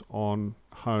re-release on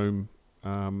home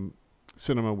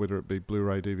cinema, whether it be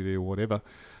Blu-ray, DVD or whatever.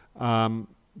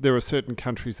 There are certain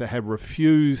countries that have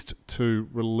refused to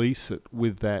release it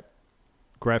with that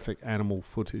graphic animal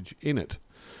footage in it.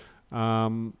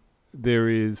 There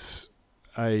is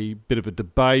a bit of a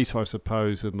debate, I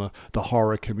suppose, in the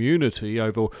horror community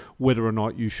over whether or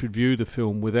not you should view the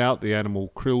film without the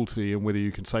animal cruelty and whether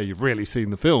you can say you've really seen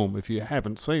the film if you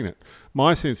haven't seen it.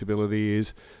 My sensibility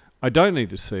is I don't need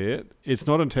to see it. It's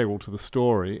not integral to the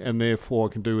story, and therefore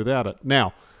I can do without it.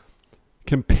 Now,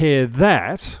 compare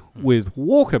that with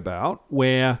Walkabout,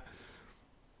 where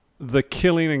the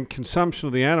killing and consumption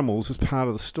of the animals is part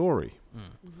of the story.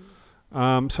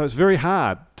 So it's very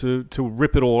hard to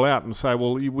rip it all out and say,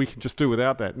 well, we can just do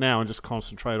without that now and just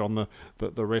concentrate on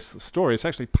the rest of the story. It's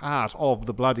actually part of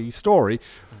the bloody story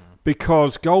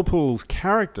because Goldpool's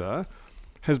character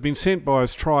has been sent by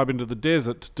his tribe into the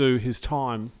desert to do his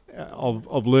time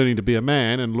of learning to be a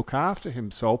man and look after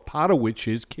himself, part of which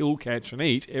is kill, catch and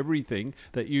eat everything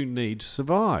that you need to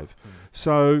survive.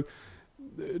 So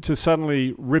to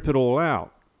suddenly rip it all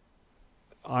out,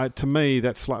 to me,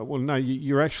 that's like, well, no,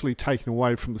 you're actually taking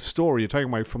away from the story. You're taking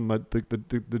away from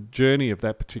the journey of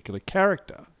that particular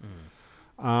character,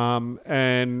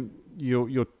 and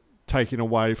you're taking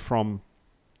away from,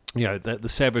 the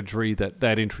savagery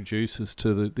that introduces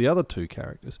to the other two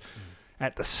characters.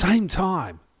 At the same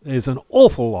time, there's an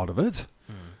awful lot of it,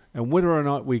 and whether or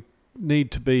not we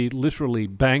need to be literally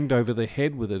banged over the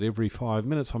head with it every 5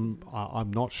 minutes,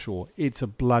 I'm not sure. It's a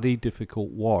bloody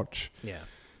difficult watch. Yeah.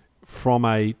 From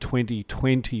a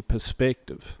 2020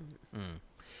 perspective.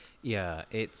 Yeah,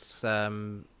 it's I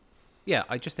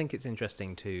just think it's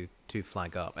interesting to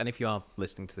flag up. And if you are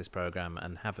listening to this program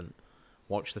and haven't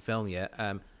watched the film yet,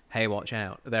 hey, watch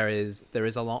out. There is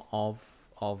a lot of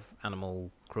animal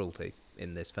cruelty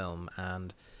in this film,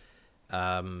 and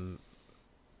I'm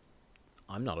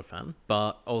not a fan,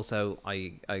 but also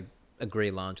I agree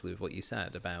largely with what you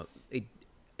said about it,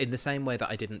 in the same way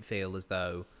that I didn't feel as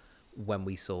though when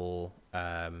we saw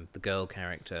the girl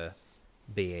character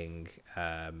being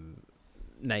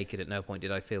naked, at no point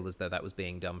did I feel as though that was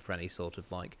being done for any sort of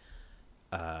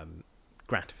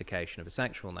gratification of a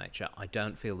sexual nature. I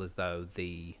don't feel as though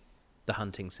the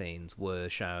hunting scenes were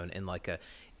shown in a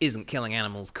isn't killing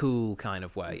animals cool kind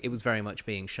of way. It was very much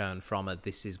being shown from a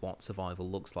this is what survival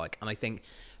looks like. And I think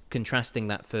contrasting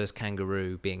that first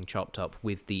kangaroo being chopped up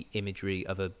with the imagery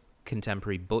of a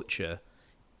contemporary butcher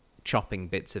chopping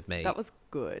bits of meat. That was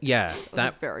good. Yeah.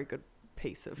 That was a very good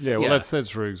piece of... Yeah, well,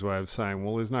 that's Rug's way of saying,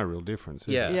 well, there's no real difference, is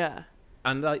there? Yeah.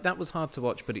 And that was hard to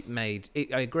watch, but I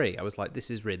agree. I was like, this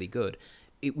is really good.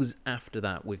 It was after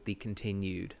that, with the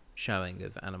continued showing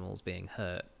of animals being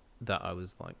hurt, that I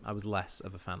was less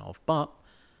of a fan of. But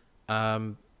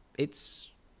that's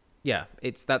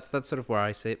sort of where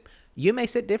I sit. You may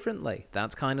sit differently.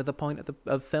 That's kind of the point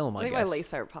of film, I guess. My least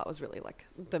favorite part was really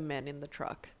the men in the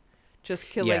truck. Just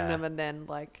killing them and then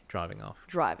driving off.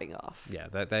 Yeah,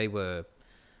 they were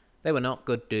not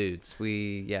good dudes.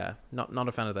 Not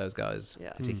a fan of those guys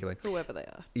particularly. Whoever they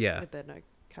are. Yeah. With their no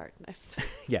character names.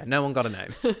 Yeah, no one got a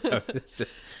name. So it's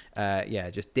just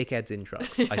just dickheads in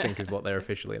trucks, I think is what they're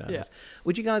officially known as.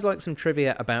 Would you guys like some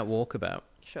trivia about Walkabout?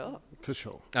 Sure. For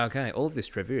sure. Okay, all of this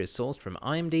trivia is sourced from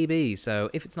IMDb, so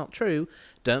if it's not true,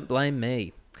 don't blame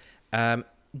me.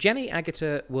 Jenny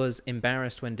Agutter was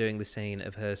embarrassed when doing the scene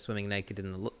of her swimming naked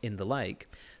in the lake,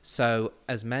 so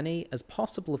as many as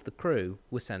possible of the crew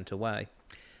were sent away.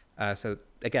 So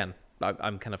again,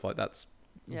 I'm kind of like, that's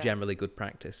generally good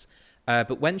practice.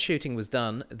 But when shooting was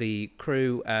done, the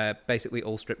crew basically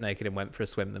all stripped naked and went for a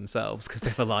swim themselves because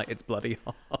they were like, it's bloody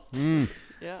hot.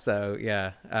 Yeah. So,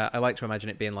 I like to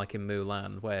imagine it being like in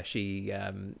Mulan, where she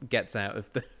gets out of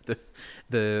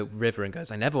the river and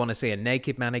goes, I never want to see a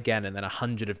naked man again, and then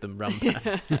 100 of them run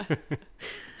past.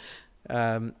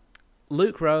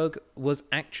 Luke Rogue was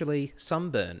actually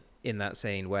sunburnt in that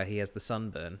scene where he has the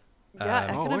sunburn. Yeah,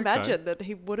 I can imagine that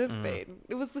he would have been.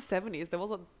 It was the 70s. There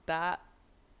wasn't that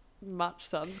much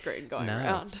sunscreen going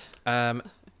around.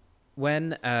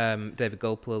 When David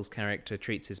Goldpool's character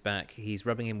treats his back, he's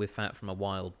rubbing him with fat from a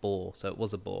wild boar. So it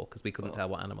was a boar, because we couldn't tell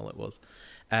what animal it was.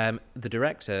 The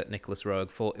director, Nicholas Roeg,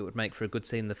 thought it would make for a good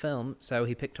scene in the film, so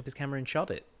he picked up his camera and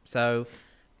shot it. So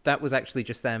that was actually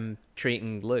just them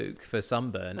treating Luke for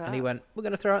sunburn, and he went, we're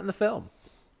going to throw it in the film.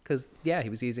 Because, he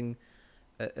was using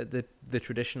the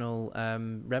traditional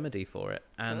remedy for it.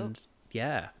 And,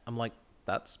 I'm like,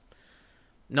 that's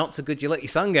not so good you let your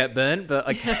son get burnt, but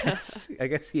I guess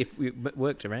you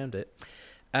worked around it.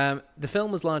 The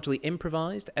film was largely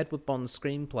improvised. Edward Bond's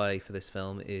screenplay for this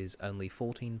film is only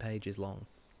 14 pages long.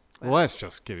 Well, that's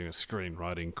just giving a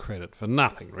screenwriting credit for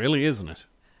nothing, really, isn't it?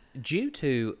 Due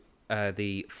to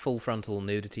the full frontal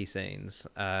nudity scenes,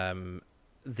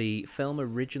 the film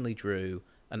originally drew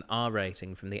an R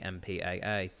rating from the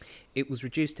MPAA. It was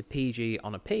reduced to PG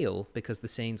on appeal because the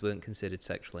scenes weren't considered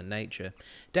sexual in nature.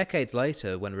 Decades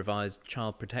later, when revised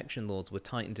child protection laws were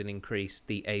tightened and increased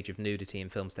the age of nudity in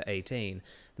films to 18,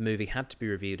 the movie had to be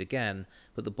reviewed again,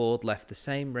 but the board left the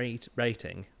same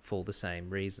rating for the same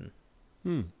reason.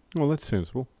 Well, that's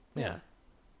sensible. Yeah.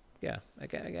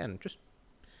 Again, just...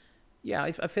 Yeah,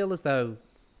 I feel as though...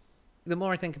 The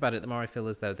more I think about it, the more I feel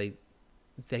as though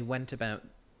they went about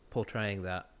portraying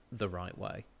that the right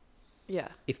way. Yeah.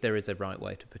 If there is a right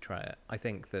way to portray it. I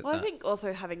think that... Well, I think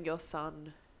also having your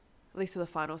son, at least for the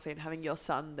final scene, having your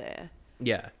son there.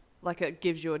 Yeah. Like, it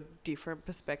gives you a different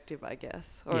perspective, I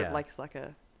guess. Or Yeah. like it's like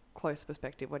a close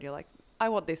perspective when you're like, I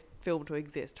want this film to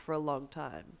exist for a long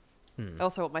time. I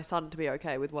also want my son to be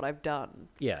okay with what I've done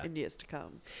in years to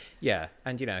come. Yeah,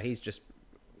 and,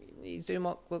 he's doing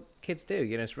what kids do,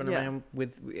 just running around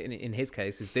with, in his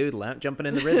case, his doodle out, jumping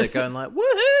in the river, going like,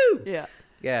 woohoo! Yeah.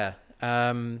 Yeah.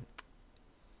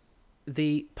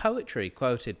 The poetry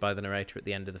quoted by the narrator at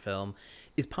the end of the film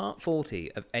is part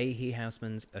 40 of A.H.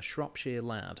 Houseman's A Shropshire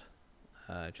Lad.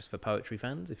 Just for poetry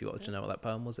fans, if you wanted to know what that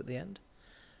poem was at the end.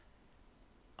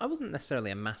 I wasn't necessarily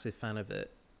a massive fan of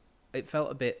it. It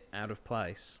felt a bit out of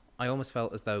place. I almost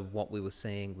felt as though what we were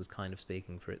seeing was kind of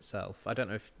speaking for itself. I don't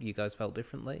know if you guys felt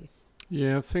differently.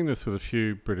 Yeah, I've seen this with a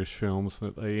few British films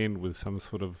that they end with some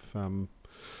sort of,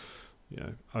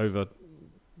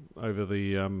 over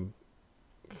the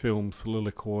film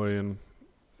soliloquy, and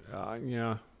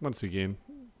once again,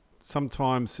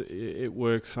 sometimes it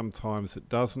works, sometimes it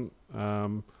doesn't.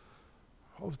 The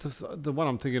one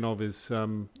I'm thinking of is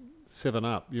 7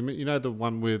 Up. You know the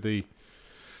one where they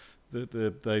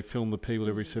film the people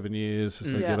every 7 years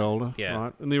as they get older,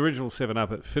 right? And the original 7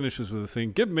 Up, it finishes with the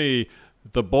thing, "Give me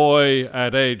the boy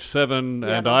at age 7,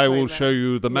 and I will show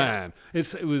you the man."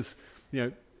 It was,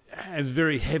 it's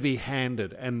very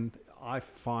heavy-handed, and I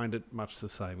find it much the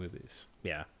same with this.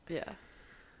 Yeah. Yeah.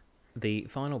 The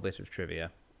final bit of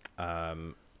trivia,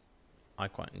 I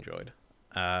quite enjoyed.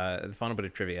 The final bit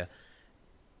of trivia.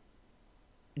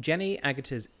 Jenny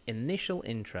Agutter's initial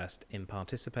interest in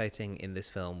participating in this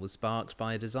film was sparked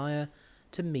by a desire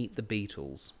to meet the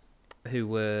Beatles, who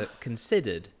were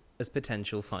considered as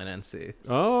potential financiers.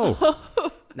 Oh!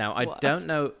 Now, I don't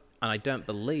know, and I don't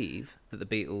believe that the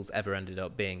Beatles ever ended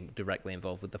up being directly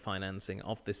involved with the financing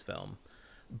of this film,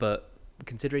 but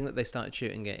considering that they started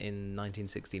shooting it in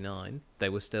 1969, they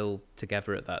were still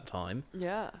together at that time.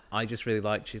 Yeah. I just really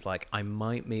liked, she's like, I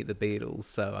might meet the Beatles,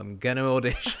 so I'm going to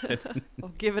audition. I'll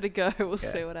give it a go. We'll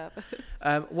see what happens.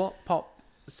 What pop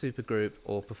supergroup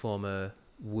or performer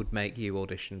would make you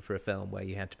audition for a film where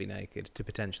you had to be naked to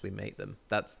potentially meet them?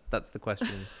 That's the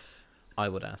question I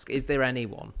would ask. Is there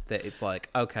anyone that it's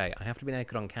like, okay, I have to be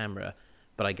naked on camera,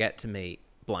 but I get to meet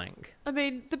blank? I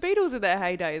mean, the Beatles in their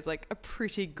heyday is like a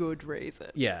pretty good reason.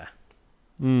 Yeah.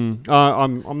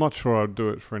 I'm not sure I'd do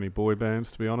it for any boy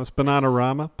bands, to be honest.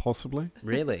 Bananarama, possibly.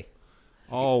 Really?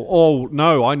 Oh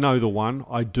no, I know the one.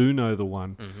 I do know the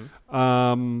one.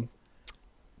 Mm-hmm.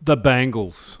 The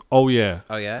Bangles. Oh yeah.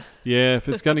 Oh yeah? Yeah, if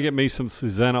it's going to get me some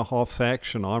Susanna Hoffs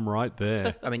action, I'm right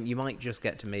there. I mean, you might just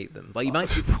get to meet them. Like, you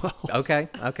might... Okay,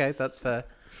 that's fair.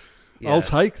 Yeah. I'll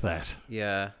take that.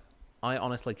 Yeah. I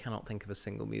honestly cannot think of a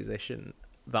single musician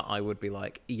that I would be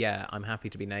like, yeah, I'm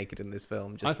happy to be naked in this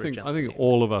film just for a chance. I think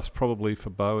all of us probably for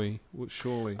Bowie,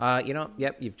 surely.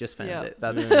 Yep, you've just found it.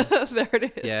 That's there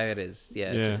it is. Yeah, it is.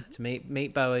 Yeah. To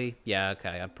meet Bowie, yeah,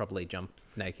 okay, I'd probably jump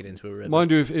naked into a river.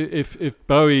 Mind you, if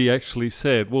Bowie actually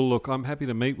said, well, look, I'm happy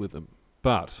to meet with them,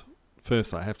 but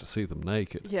first I have to see them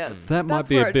naked. Yeah, that might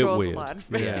be a bit weird.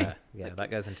 Yeah, that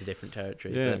goes into different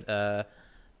territory. Yeah.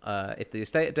 But if the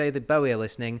estate of David Bowie are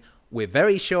listening, we're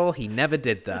very sure he never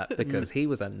did that because he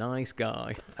was a nice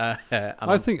guy.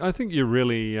 I think you're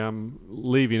really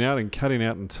leaving out and cutting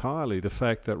out entirely the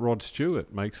fact that Rod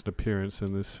Stewart makes an appearance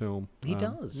in this film. He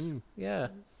does. Yeah.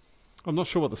 I'm not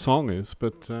sure what the song is,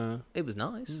 but it was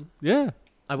nice. Yeah.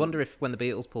 I wonder if when the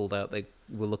Beatles pulled out, they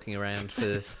were looking around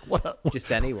to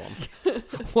just anyone.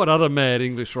 What other mad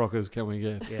English rockers can we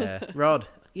get? Yeah, Rod.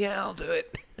 Yeah, I'll do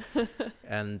it.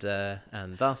 And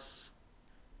thus,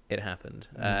 it happened.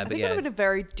 I think it would have been a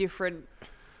very different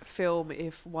film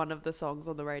if one of the songs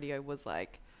on the radio was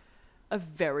like a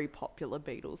very popular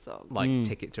Beatles song, like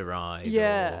 "Ticket to Ride."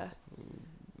 Yeah,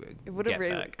 or it would have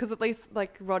really, because at least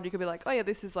like Rod, you could be like, oh yeah,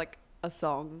 this is like a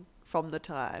song from the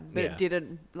time, but Yeah. it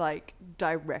didn't like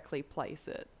directly place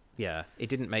it. Yeah, it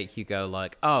didn't make you go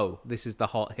like, "Oh, this is the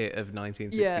hot hit of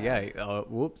 1968." Oh,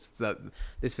 whoops,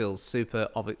 this feels super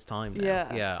of its time now.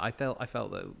 Yeah. I felt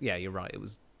that. Yeah, you're right. It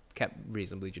was kept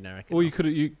reasonably generic. Or you enough.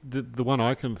 could the one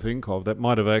I can think of that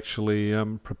might have actually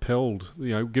propelled,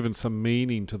 given some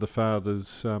meaning to the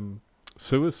father's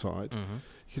suicide. Mhm.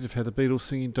 You could have had the Beatles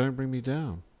singing "Don't Bring Me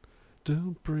Down."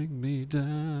 Don't bring me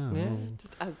down. Yeah.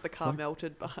 Just as the car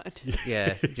melted behind.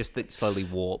 Yeah, just it slowly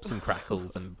warps and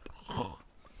crackles, and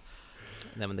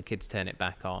then when the kids turn it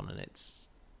back on, and it's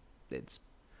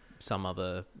some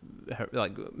other,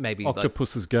 like maybe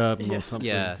Octopus's Garden Yeah. or something.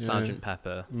 yeah, Sergeant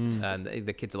Pepper, Mm. and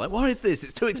the kids are like, "What is this?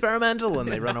 It's too experimental,"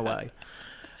 and they run away.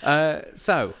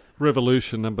 So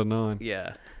Revolution #9.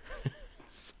 yeah,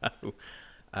 so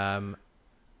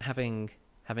having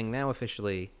now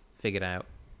officially figured out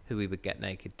who we would get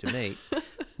naked to meet,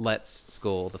 let's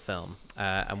score the film,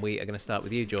 and we are going to start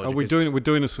with you, George. We're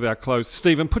doing this with our clothes.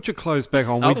 Stephen, put your clothes back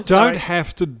on. Oh, We don't sorry.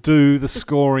 have to do the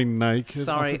scoring naked.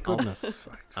 Sorry. Oh, for goodness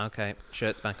sakes. Okay,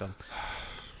 shirts back on.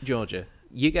 Georgia,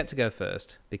 you get to go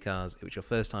first because it was your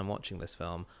first time watching this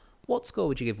film. What score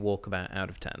would you give Walkabout out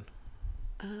of 10?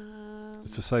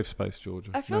 It's a safe space,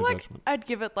 Georgia. I feel no like judgment. I'd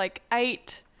give it like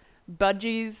 8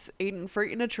 budgies eating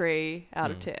fruit in a tree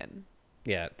out of Mm. 10.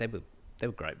 Yeah, they were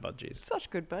great budgies.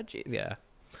 Such good budgies. Yeah.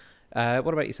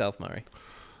 What about yourself, Murray?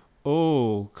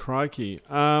 Oh, crikey.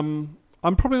 I'm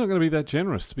probably not going to be that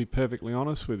generous, to be perfectly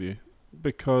honest with you,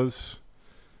 because,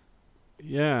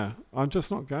 yeah, I'm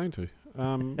just not going to.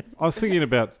 I was thinking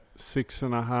about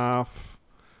 6.5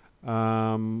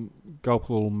 gulp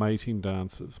little mating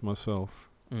dances myself.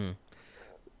 Mm.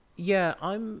 Yeah,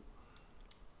 I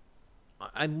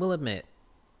will admit,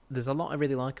 there's a lot I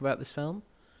really like about this film,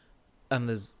 and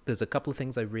there's a couple of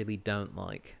things I really don't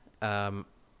like,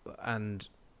 and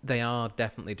they are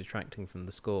definitely detracting from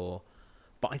the score.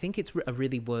 But I think it's a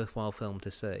really worthwhile film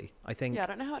to see. I think. Yeah, I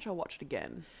don't know how much I'll watch it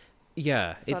again.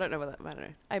 Yeah, So I don't know whether I don't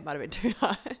know. It might have been too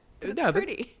high. But it's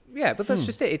pretty. Yeah, but that's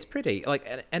just it. It's pretty.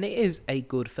 And it is a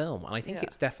good film, and I think Yeah.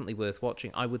 it's definitely worth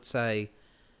watching. I would say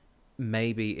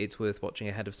maybe it's worth watching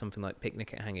ahead of something like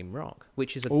Picnic at Hanging Rock,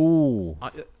 which is it's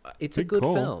a big good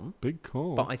call. film, Big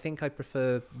call. but I think I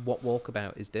prefer what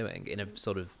Walkabout is doing in a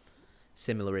sort of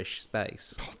similar-ish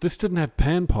space. This didn't have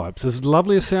panpipes. As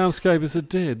lovely a soundscape as it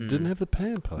did, Mm. didn't have the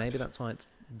panpipes. Maybe that's why it's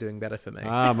doing better for me.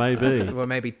 maybe. Or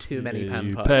maybe too many Yeah,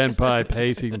 you panpipes. panpipe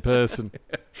hating person.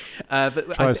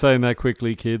 But Try saying that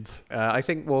quickly, kids. I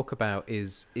think Walkabout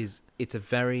is it's a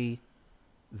very,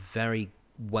 very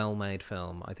well-made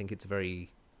film. I think it's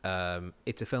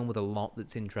it's a film with a lot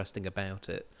that's interesting about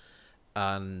it,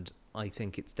 and I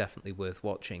think it's definitely worth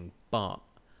watching. But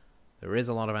there is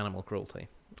a lot of animal cruelty,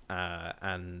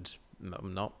 and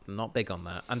I'm not big on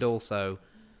that. And also,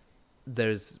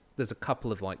 there's a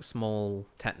couple of like small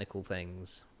technical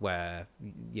things where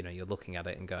you're looking at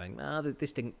it and going,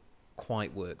 this didn't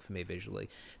quite work for me visually.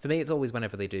 For me, it's always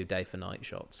whenever they do day for night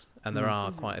shots, and there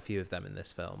are quite a few of them in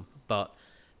this film, but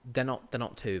they're not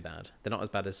too bad. They're not as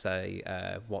bad as say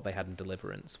what they had in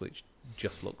Deliverance, which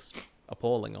just looks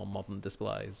appalling on modern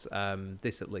displays.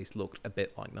 This at least looked a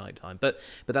bit like nighttime, but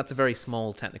that's a very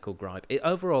small technical gripe.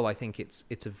 Overall, I think it's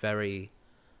a very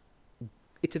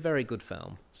good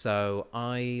film. So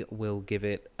I will give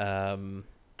it. I'm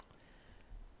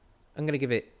going to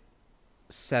give it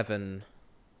 7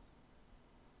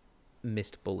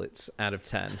 missed bullets out of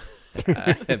 10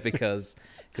 because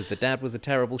the dad was a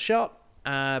terrible shot,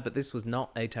 but this was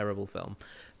not a terrible film.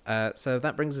 So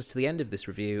that brings us to the end of this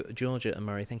review. Georgia and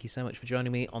Murray, thank you so much for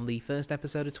joining me on the first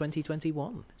episode of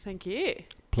 2021. Thank you.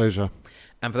 Pleasure.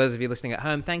 And for those of you listening at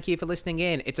home, thank you for listening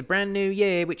in. It's a brand new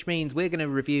year, which means we're going to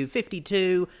review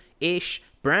 52-ish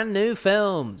brand new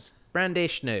films.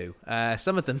 Brandish new.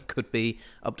 Some of them could be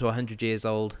up to 100 years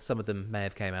old. Some of them may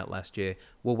have came out last year.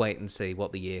 We'll wait and see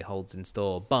what the year holds in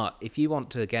store. But if you want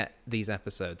to get these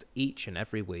episodes each and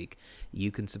every week, you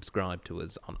can subscribe to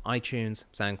us on iTunes,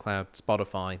 SoundCloud,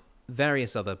 Spotify,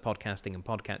 various other podcasting and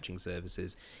podcatching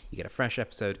services. You get a fresh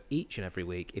episode each and every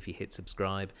week if you hit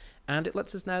subscribe, and it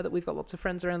lets us know that we've got lots of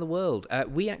friends around the world.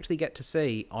 We actually get to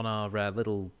see on our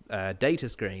little data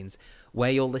screens where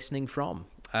you're listening from.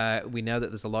 We know that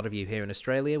there's a lot of you here in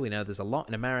Australia. We know there's a lot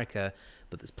in America,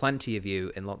 but there's plenty of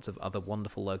you in lots of other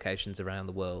wonderful locations around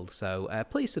the world. So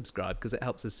please subscribe because it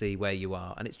helps us see where you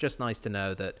are. And it's just nice to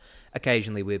know that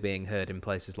occasionally we're being heard in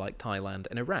places like Thailand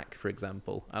and Iraq, for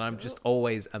example. And I'm just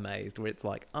always amazed where it's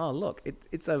like, oh, look,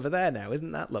 it's over there now.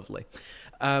 Isn't that lovely?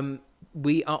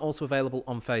 We are also available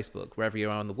on Facebook, wherever you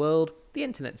are in the world. The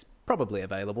internet's probably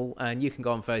available, and you can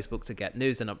go on Facebook to get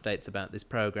news and updates about this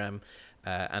programme,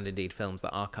 and indeed films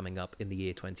that are coming up in the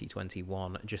year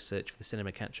 2021. Just search for the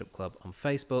Cinema Catch-Up Club on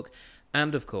Facebook.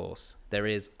 And of course, there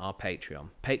is our Patreon,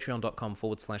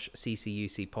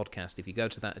 patreon.com/CCUC podcast. If you go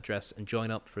to that address and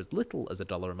join up for as little as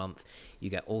 $1 a month, you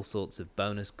get all sorts of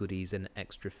bonus goodies and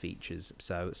extra features.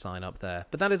 So sign up there.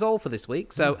 But that is all for this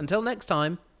week. So until next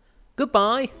time,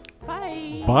 goodbye.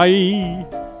 Bye. Bye.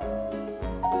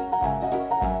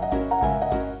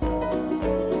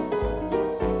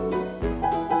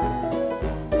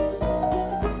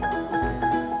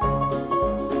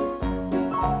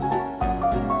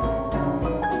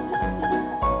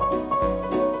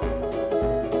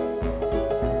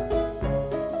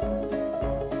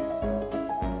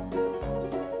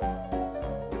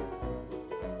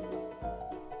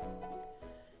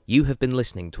 You have been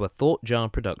listening to a Thought Jar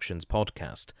Productions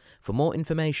podcast. For more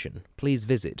information, please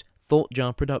visit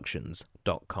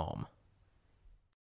thoughtjarproductions.com.